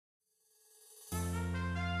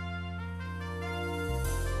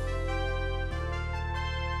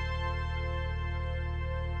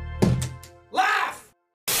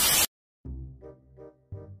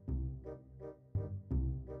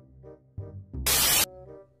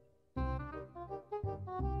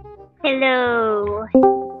Hello,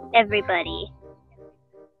 everybody.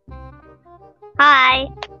 Hi.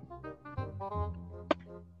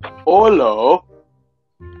 Hello.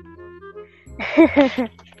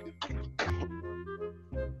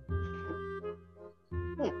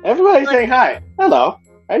 Everybody's saying hi. Hello.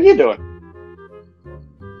 How you doing?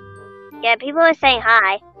 Yeah, people are saying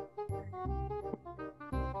hi.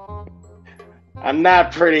 I'm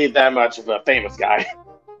not pretty that much of a famous guy.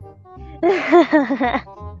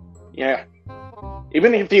 Yeah.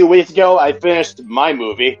 Even a few weeks ago, I finished my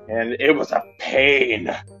movie, and it was a pain.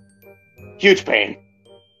 Huge pain.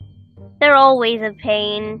 They're always a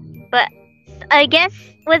pain, but I guess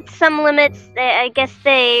with some limits, I guess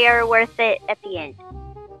they are worth it at the end.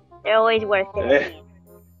 They're always worth it at the end.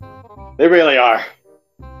 They really are.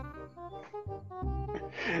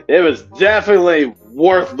 It was definitely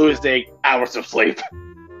worth losing hours of sleep.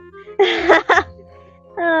 Oh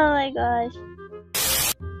my gosh.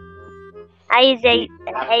 I hate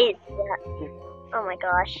that. Oh my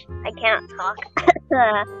gosh. I can't talk.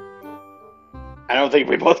 I don't think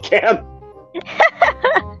we both can.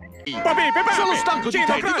 Sono stanco di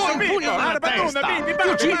te, ti do un pugno nella testa! Ti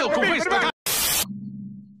uccido con questa...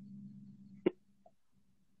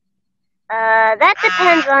 That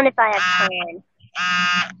depends on if I have plan.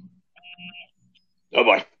 Oh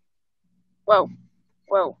boy. Whoa.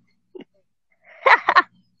 Whoa.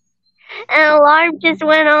 An alarm just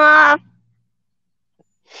went off.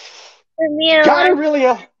 You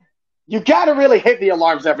gotta really hit the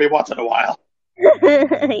alarms every once in a while.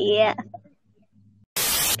 Yeah.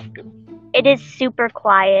 It is super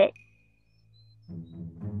quiet.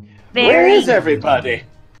 Where is everybody?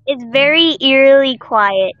 It's very eerily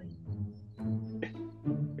quiet.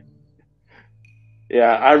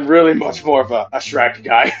 Yeah, I'm really much more of a Shrek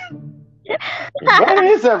guy. Where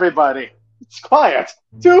is everybody? It's quiet.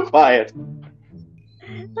 Too quiet.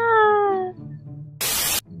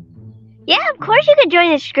 Yeah, of course you could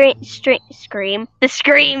join the scream. The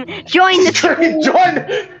scream. Join the scream.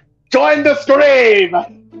 Join the scream.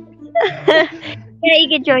 Yeah, you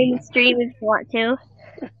can join the stream if you want to.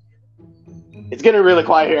 It's getting really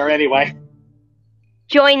quiet here anyway.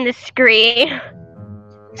 Join the scream.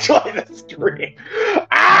 Join the scream.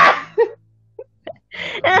 Ah!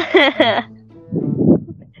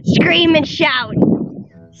 Scream and shout.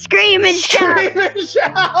 Scream and shout. Scream and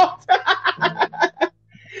shout.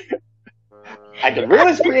 I could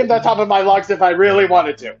really scream the top of my lungs if I really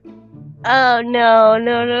wanted to. Oh no.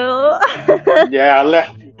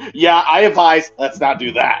 Yeah, I advise let's not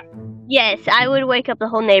do that. Yes, I would wake up the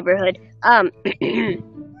whole neighborhood. No.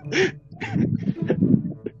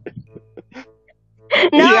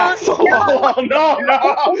 Yes. No. No.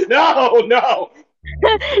 No.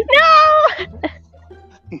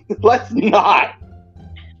 Let's not.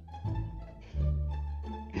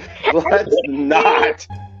 Let's not.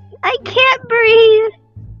 I can't breathe.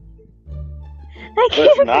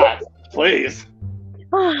 Let's not, please.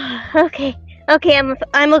 Okay, I'm okay.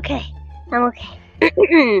 I'm okay.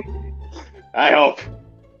 I hope.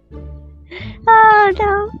 Oh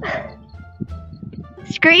no!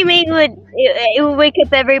 Screaming would wake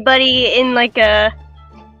up everybody in like a.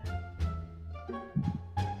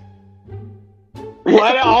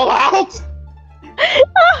 Let it all out.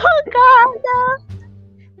 Oh God! No.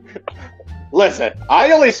 Listen,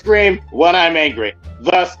 I only scream when I'm angry.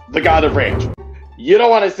 Thus, the god of rage. You don't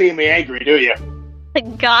want to see me angry, do you? The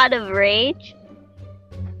god of rage?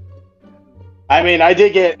 I mean, I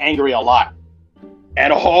did get angry a lot.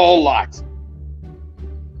 And a whole lot.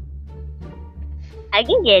 I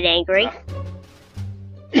can get angry.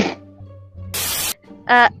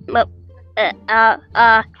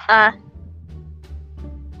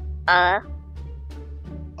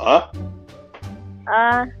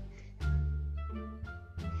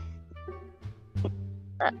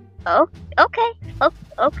 Oh, okay. Oh,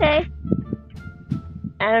 okay.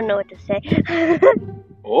 I don't know what to say.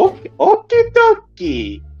 Okie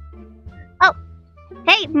dokie. Oh,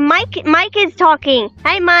 hey, Mike is talking.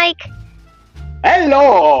 Hi, Mike.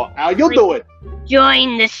 Hello. How you doing?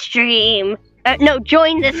 Join the stream. No,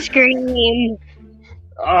 join the scream.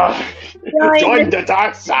 Join the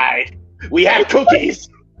dark side. We have cookies.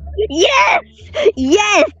 Yes.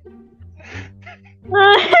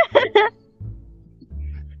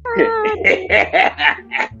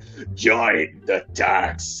 Join the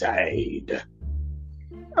dark side.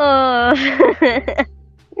 Oh.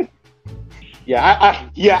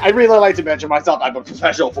 I really like to mention myself. I'm a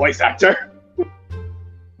professional voice actor.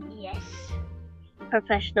 Yes.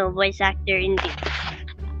 Professional voice actor indeed.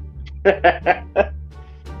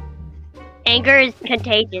 Anger is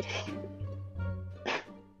contagious.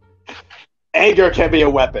 Anger can be a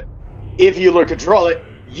weapon. if you learn to control it,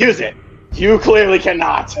 use it. You clearly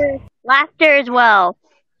cannot. Laughter as well.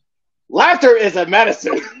 Laughter is a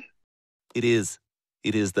medicine. It is.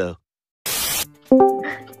 It is, though.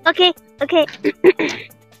 Okay.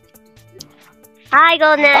 Hi,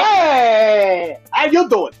 Golden Egg. Hey! How you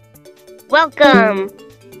doing? Welcome.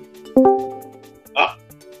 Oh.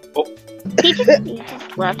 He just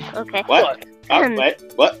left. Okay. What? Wait,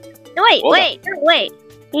 what? No, wait.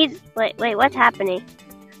 Wait, what's happening?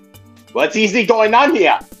 What's easy going on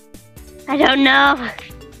here? I don't know.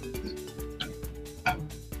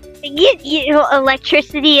 You know,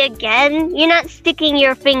 electricity again? You're not sticking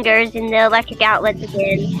your fingers in the electric outlets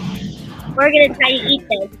again. We're gonna try to eat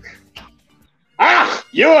them. Ah!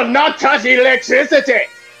 You are not touching electricity!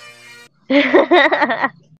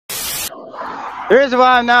 The reason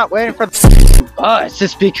why I'm not waiting for the bus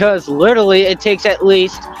is because literally it takes at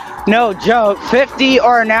least, no joke, 50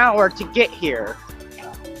 or an hour to get here.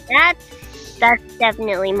 That's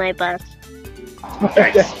definitely my bus.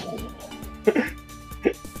 Thanks.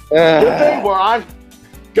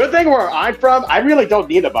 Good thing where I'm from, I really don't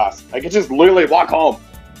need a bus. I can just literally walk home.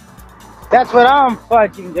 That's what I'm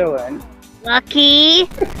fucking doing. Lucky.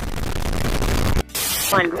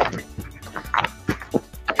 Wonderful.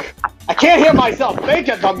 I can't hear myself think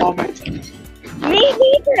at the moment. Me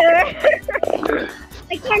neither.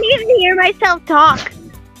 I can't even hear myself talk.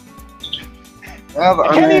 I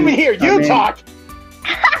can't even hear you talk.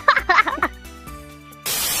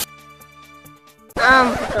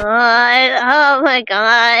 Oh my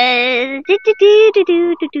god.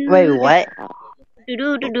 Wait, what?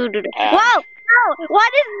 Whoa!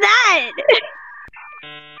 What is that?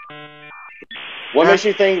 What makes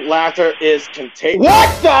you think laughter is contagious?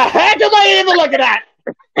 What the heck am I even looking at?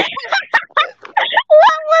 What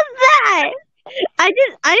was that?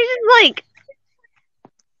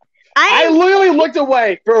 I literally looked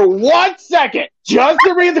away for 1 second just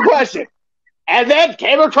to read the question, and then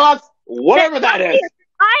came across whatever that is.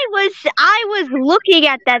 I was looking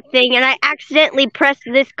at that thing and I accidentally pressed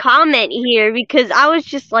this comment here because I was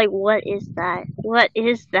just like, what is that? What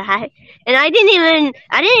is that? And I didn't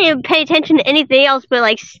even pay attention to anything else but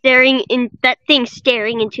like staring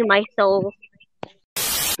into my soul.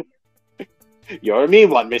 You're a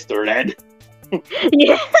mean one, Mr. Red.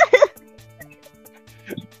 Yeah.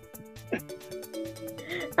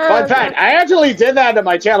 Fun fact, I actually did that on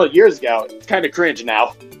my channel years ago. It's kind of cringe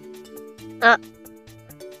now.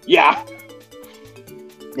 Yeah.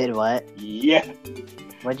 Did what? Yeah.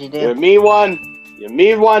 What'd you do? You're me one,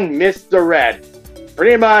 Mr. Red.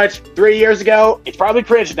 Pretty much 3 years ago. It's probably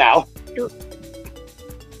cringe now. Who's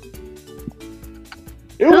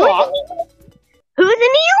in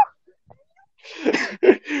you?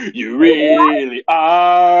 You really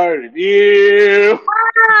are you.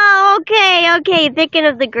 Oh, okay. Thinking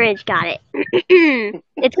of the Grinch, got it.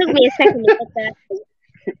 It took me a second to get that.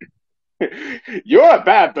 You're a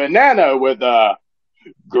bad banana with a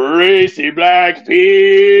greasy black peel.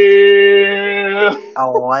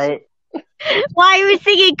 Oh, what? Why are we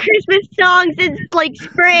singing Christmas songs in like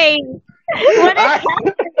spring? What is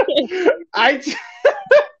happening?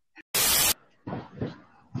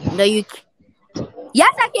 No, you.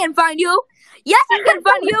 Yes, I can find you. Yes, I can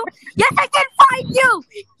find you. Yes, I can find you.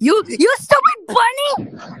 You stupid bunny.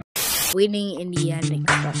 Winning in the ending.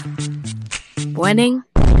 Winning.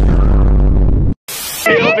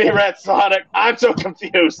 You'll be Red Sonic. I'm so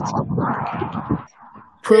confused.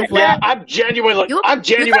 Proof yeah, I'm genuinely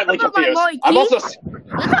confused. I'm also. Let's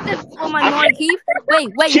have this for my morning, Keith.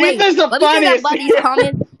 Wait. Keith is the funniest. Let me see that buddy's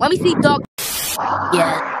comment. Let me see dog.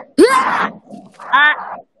 Yeah.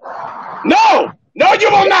 No, you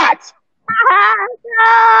will not.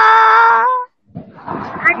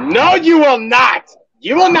 No, you will not.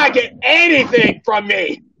 You will not get anything from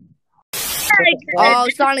me. Oh,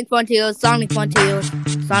 Sonic Frontiers, Sonic Frontiers,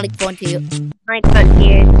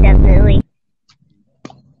 definitely.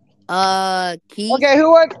 Keith. Okay,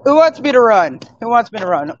 who wants me to run? Who wants me to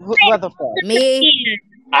run? What the fuck? Me.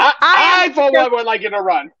 I for one would like you to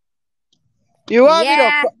run. You want me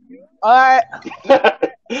to? Alright.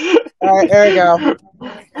 Alright, here we go.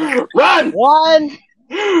 Run! One.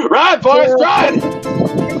 Run, Forrest, run!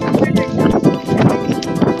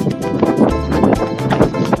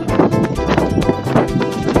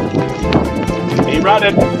 He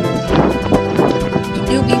running. You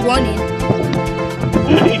do be running.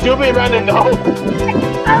 He do be running, though.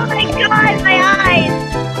 Oh my god, my eyes!